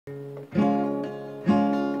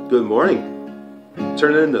Good morning.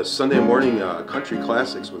 Turning into Sunday morning country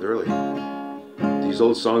classics with Early. These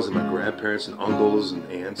old songs that my grandparents and uncles and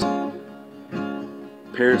aunts and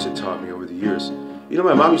parents had taught me over the years. You know,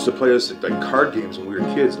 my mom used to play us at like card games when we were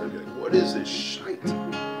kids, and I'd be like, what is this shite?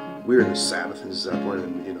 We were in the Sabbath and Zeppelin,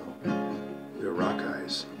 and you know, we were rock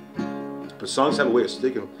guys. But songs have a way of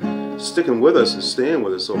sticking with us and staying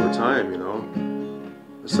with us over time, you know.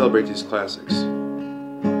 Let's celebrate these classics.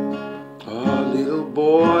 Our little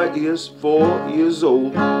boy is 4 years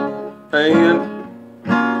old, and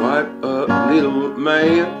quite a little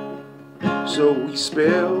man. So we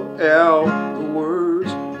spell out the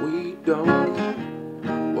words we don't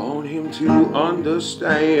want him to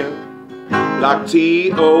understand, like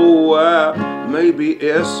T-O-I, maybe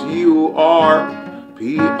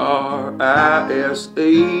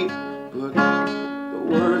S-U-R-P-R-I-S-E. But the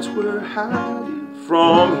words we're hiding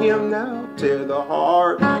from him now tear the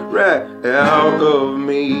heart right out of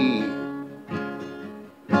me.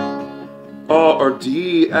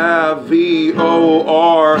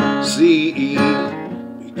 R-D-I-V-O-R-C-E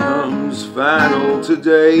becomes final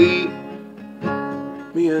today.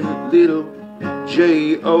 Me and little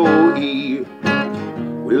J-O-E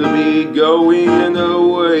will be going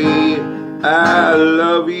away. I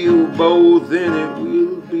love you both and it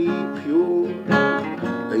will be pure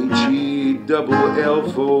H-E-double-L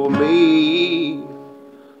for me.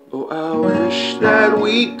 Oh, I wish that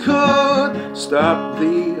we could stop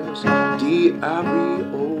this D-I-V-O-R-C-E.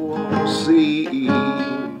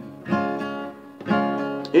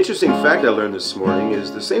 Interesting fact I learned this morning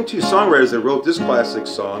is the same two songwriters that wrote this classic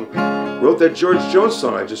song wrote that George Jones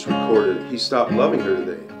song I just recorded, He Stopped Loving Her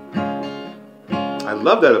Today. I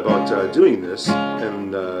love that about doing this,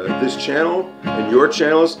 and this channel and your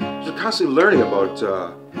channels. You're constantly learning about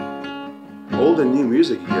old and new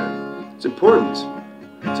music again. It's important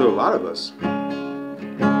to a lot of us.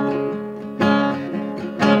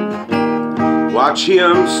 Watch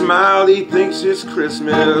him smile, he thinks it's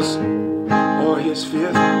Christmas or his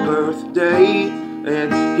 5th birthday,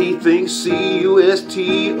 and he thinks C-U-S-T-O-D-Y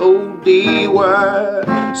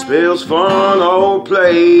spells fun or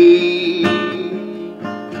play.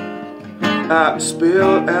 I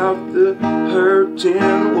spell out the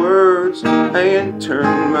hurting words and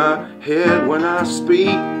turn my head when I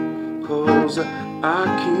speak, 'cause I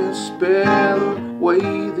can't spell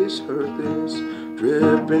away this hurt that's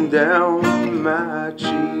dripping down my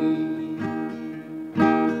cheek.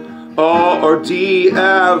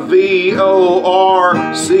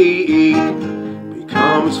 R-D-I-V-O-R-C-E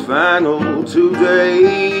becomes final today.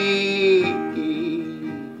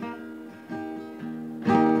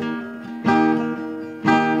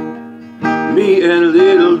 Me and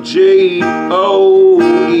little J-O-E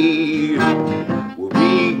will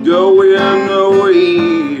be going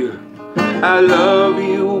away. I love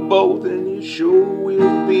you both and it sure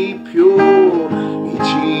will be pure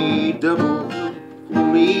H-E-double for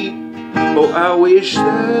me. Oh, I wish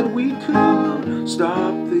that we could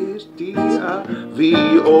stop this D-I-V-O-R-C-E.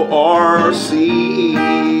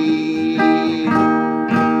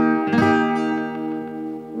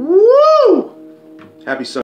 Woo! Happy Sunday.